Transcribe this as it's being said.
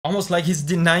almost like he's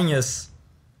denying us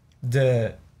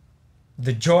the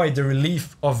joy, the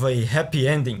relief of a happy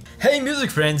ending. Hey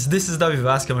music friends, this is Davi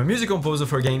Vasc, I'm a music composer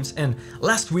for games, and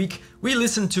last week we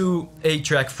listened to a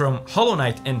track from Hollow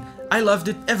Knight and I loved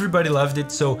it, everybody loved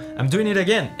it, so I'm doing it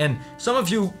again. And some of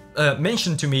you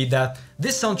mentioned to me that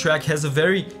this soundtrack has a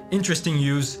very interesting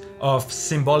use of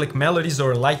symbolic melodies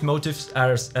or leitmotifs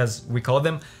as we call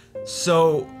them.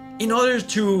 So in order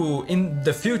to, in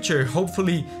the future,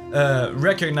 hopefully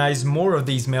recognize more of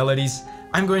these melodies,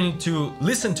 I'm going to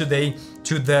listen today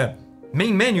to the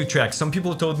main menu track. Some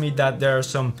people told me that there are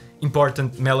some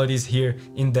important melodies here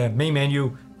in the main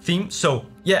menu theme. So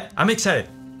yeah, I'm excited.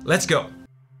 Let's go.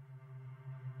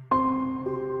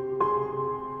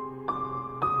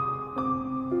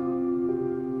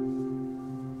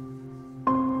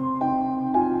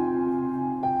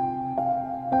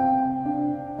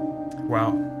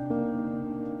 Wow.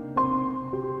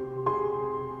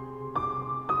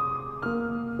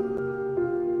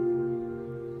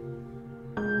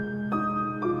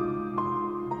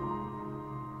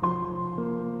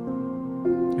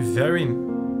 Very...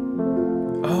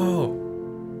 Oh!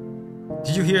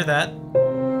 Did you hear that?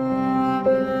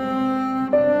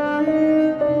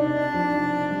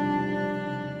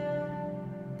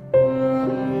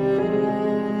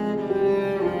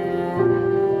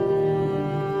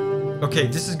 Okay,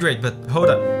 this is great, but hold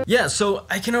on. Yeah, so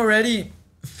I can already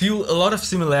feel a lot of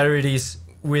similarities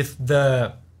with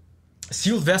the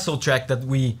Sealed Vessel track that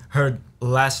we heard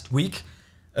last week,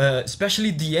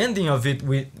 especially the ending of it,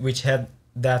 which had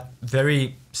that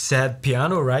very sad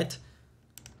piano, right?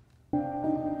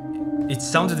 It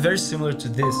sounded very similar to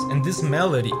this, and this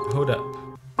melody, hold up.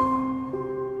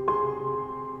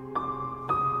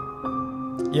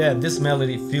 Yeah, this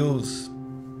melody feels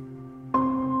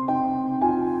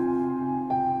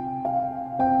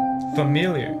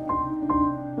familiar.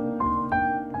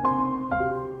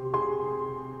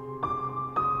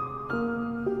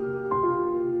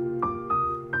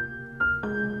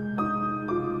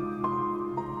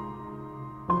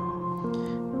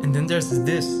 And then there's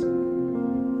this.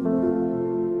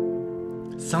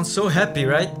 Sounds so happy,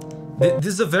 right? This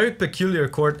is a very peculiar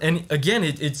chord, and again,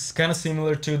 it's kind of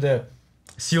similar to the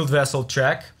Sealed Vessel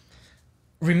track.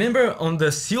 Remember on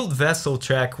the Sealed Vessel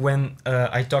track when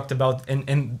I talked about,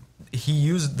 and he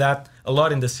used that a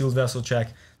lot in the Sealed Vessel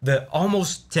track, the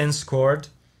almost tense chord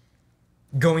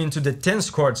going into the tense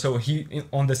chord. So he,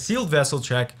 on the Sealed Vessel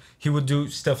track, he would do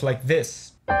stuff like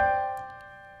this,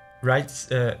 right?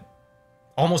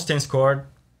 Almost tense chord,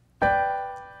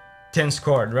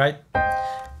 right?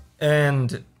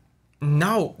 And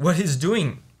now what he's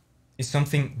doing is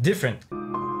something different.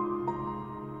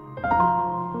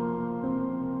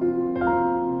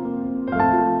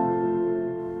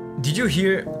 Did you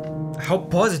hear how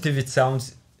positive it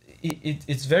sounds?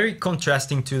 It's very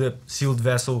contrasting to the Sealed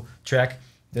Vessel track.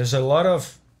 There's a lot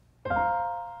of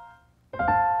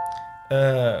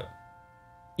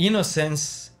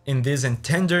innocence in this and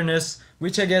tenderness,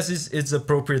 which I guess is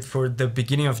appropriate for the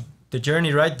beginning of the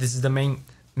journey, right? This is the main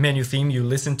menu theme. You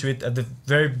listen to it at the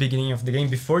very beginning of the game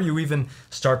before you even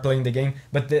start playing the game.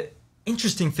 But the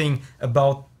interesting thing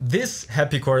about this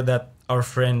happy chord that our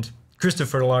friend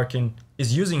Christopher Larkin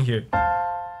is using here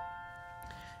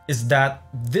is that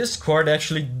this chord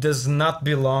actually does not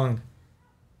belong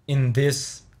in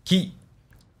this key.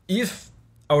 If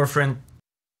our friend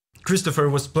Christopher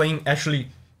was playing actually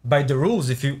by the rules,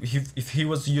 if he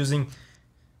was using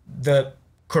the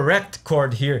correct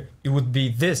chord here, it would be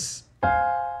this.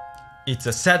 It's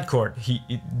a sad chord.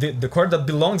 The chord that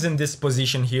belongs in this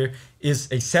position here is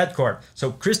a sad chord.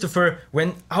 So Christopher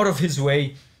went out of his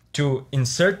way to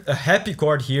insert a happy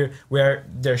chord here where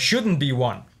there shouldn't be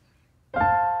one.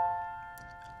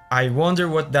 I wonder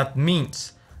what that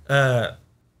means.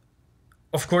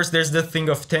 Of course, there's the thing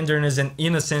of tenderness and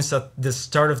innocence at the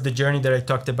start of the journey that I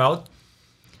talked about.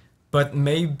 But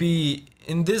maybe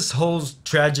in this whole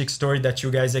tragic story that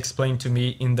you guys explained to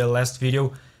me in the last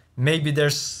video, maybe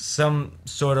there's some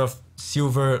sort of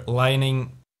silver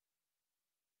lining,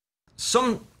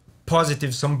 some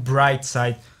positive, some bright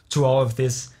side to all of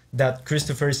this that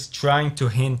Christopher is trying to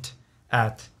hint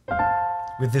at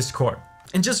with this chord.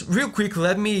 And just real quick,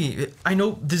 I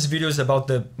know this video is about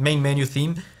the main menu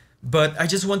theme, but I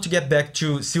just want to get back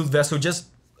to Sealed Vessel just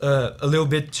a little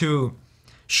bit to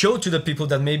show to the people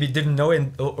that maybe didn't know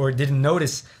or didn't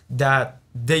notice that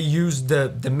they used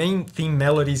the main theme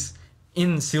melodies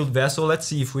in Sealed Vessel. Let's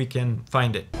see if we can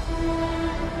find it.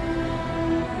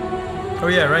 Oh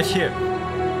yeah, right here.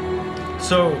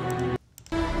 So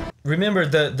remember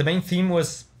the main theme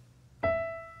was,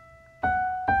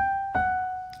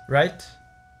 right?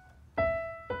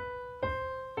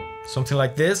 something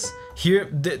like this. Here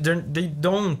they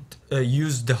don't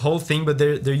use the whole thing, but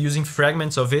they're using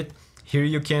fragments of it. Here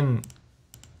you can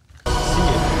see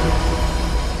it.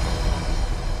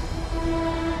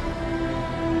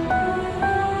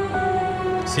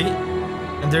 See?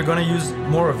 And they're gonna use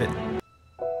more of it.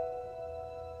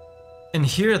 And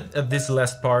here at this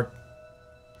last part,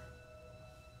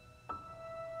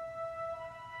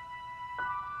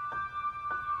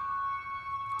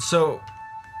 so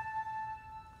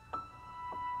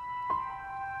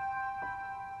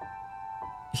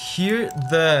here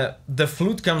the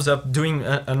flute comes up doing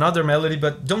another melody,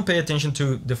 but don't pay attention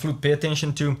to the flute, pay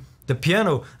attention to the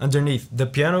piano underneath. The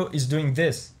piano is doing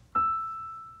this,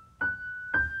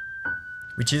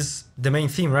 which is the main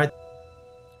theme, right?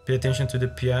 Pay attention to the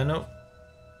piano.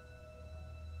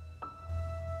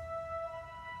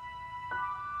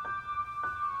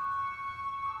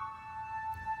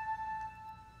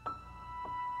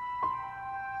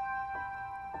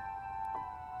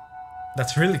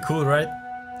 That's really cool, right?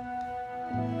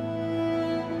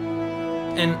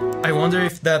 And I wonder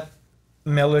if that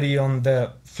melody on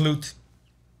the flute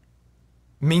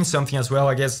means something as well.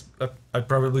 I guess I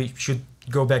probably should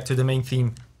go back to the main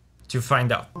theme to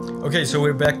find out. Okay, so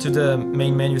we're back to the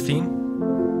main menu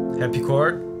theme. Happy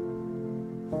chord.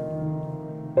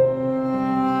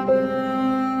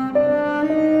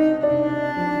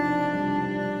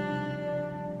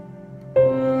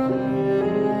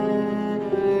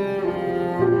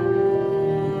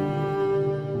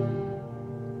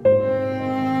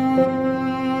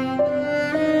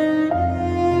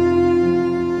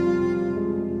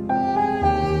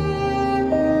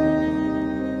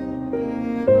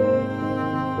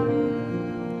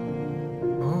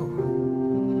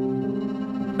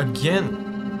 Again,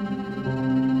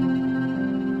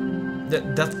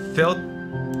 that felt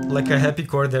like a happy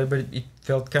chord there, but it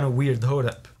felt kind of weird. Hold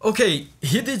up. Okay,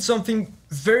 he did something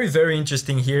very, very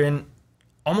interesting here and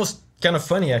almost kind of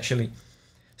funny actually.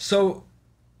 So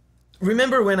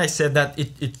remember when I said that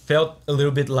it felt a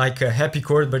little bit like a happy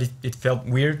chord, but it felt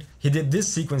weird? He did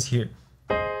this sequence here.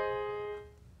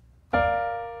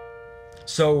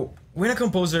 So when a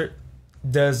composer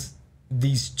does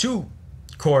these two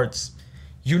chords,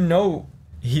 you know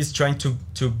he's trying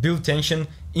to build tension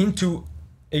into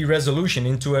a resolution,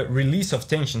 into a release of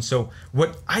tension. So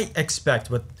what I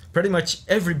expect, what pretty much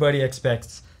everybody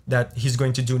expects that he's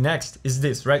going to do next is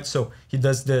this, right? So he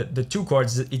does the two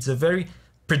chords. It's a very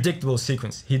predictable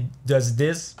sequence. He does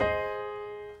this,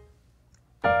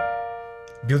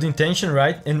 building tension,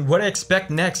 right? And what I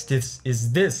expect next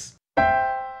is this.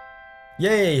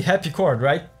 Yay, happy chord,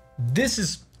 right? This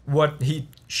is what he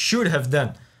should have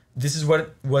done. This is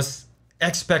what was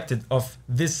expected of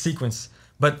this sequence.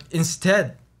 But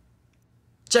instead,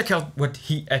 check out what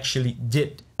he actually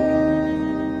did.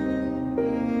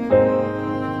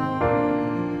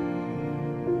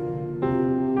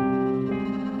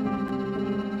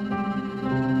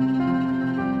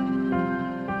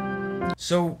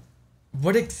 So,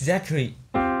 what exactly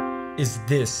is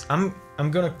this? I'm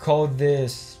gonna call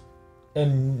this a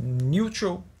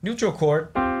neutral chord.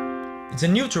 It's a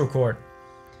neutral chord.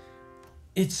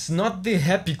 It's not the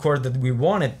happy chord that we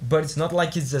wanted, but it's not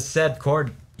like it's a sad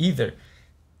chord either.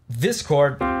 This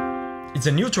chord, it's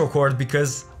a neutral chord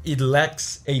because it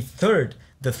lacks a third.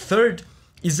 The third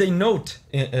is a note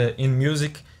in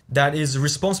music that is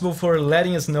responsible for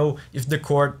letting us know if the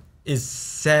chord is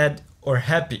sad or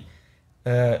happy.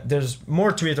 There's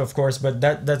more to it, of course, but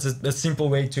that's a simple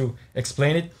way to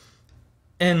explain it.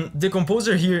 And the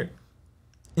composer here,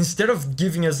 instead of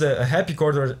giving us a happy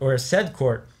chord or a sad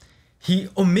chord, he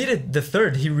omitted the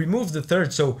third, he removed the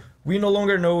third, so we no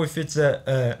longer know if it's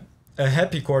a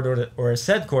happy chord or a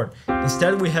sad chord.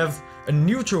 Instead we have a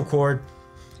neutral chord,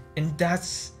 and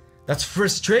that's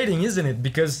frustrating, isn't it?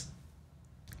 Because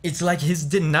it's like he's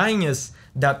denying us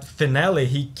that finale.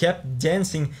 He kept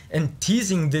dancing and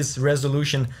teasing this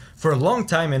resolution for a long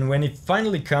time, and when it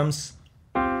finally comes,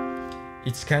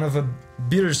 it's kind of a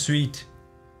bittersweet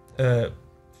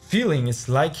feeling. It's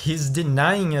like he's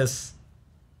denying us.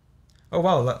 Oh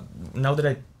wow, now that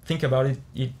I think about it,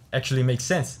 it actually makes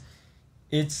sense.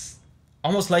 It's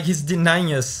almost like he's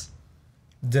denying us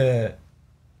the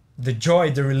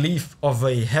joy, the relief of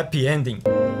a happy ending.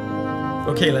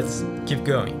 Okay, let's keep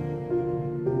going.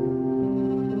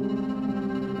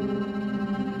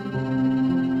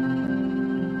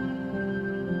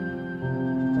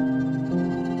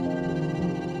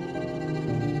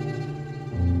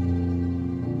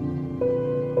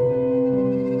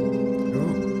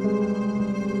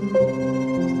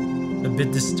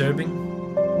 Bit disturbing.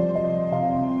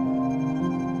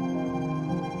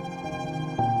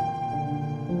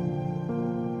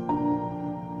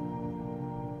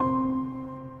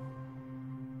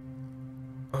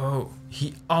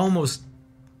 he almost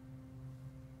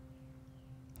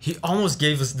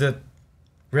gave us the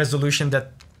resolution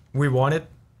that we wanted,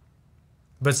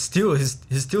 but still he's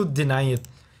still denying it.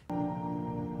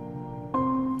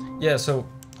 Yeah, so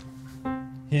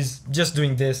he's just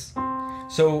doing this.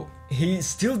 So he's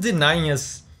still denying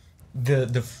us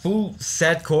the full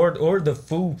sad chord or the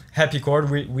full happy chord.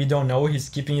 We don't know. He's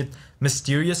keeping it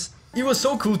mysterious. It was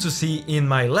so cool to see in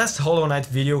my last Hollow Knight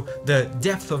video the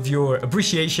depth of your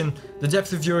appreciation, the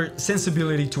depth of your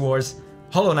sensibility towards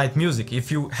Hollow Knight music.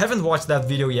 If you haven't watched that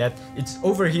video yet, it's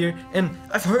over here, and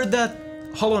I've heard that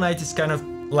Hollow Knight is kind of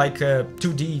like a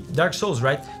 2D Dark Souls,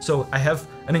 right? So I have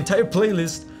an entire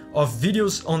playlist of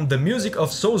videos on the music of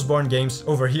Soulsborne games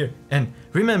over here. And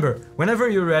remember, whenever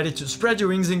you're ready to spread your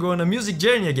wings and go on a music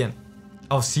journey again,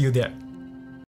 I'll see you there.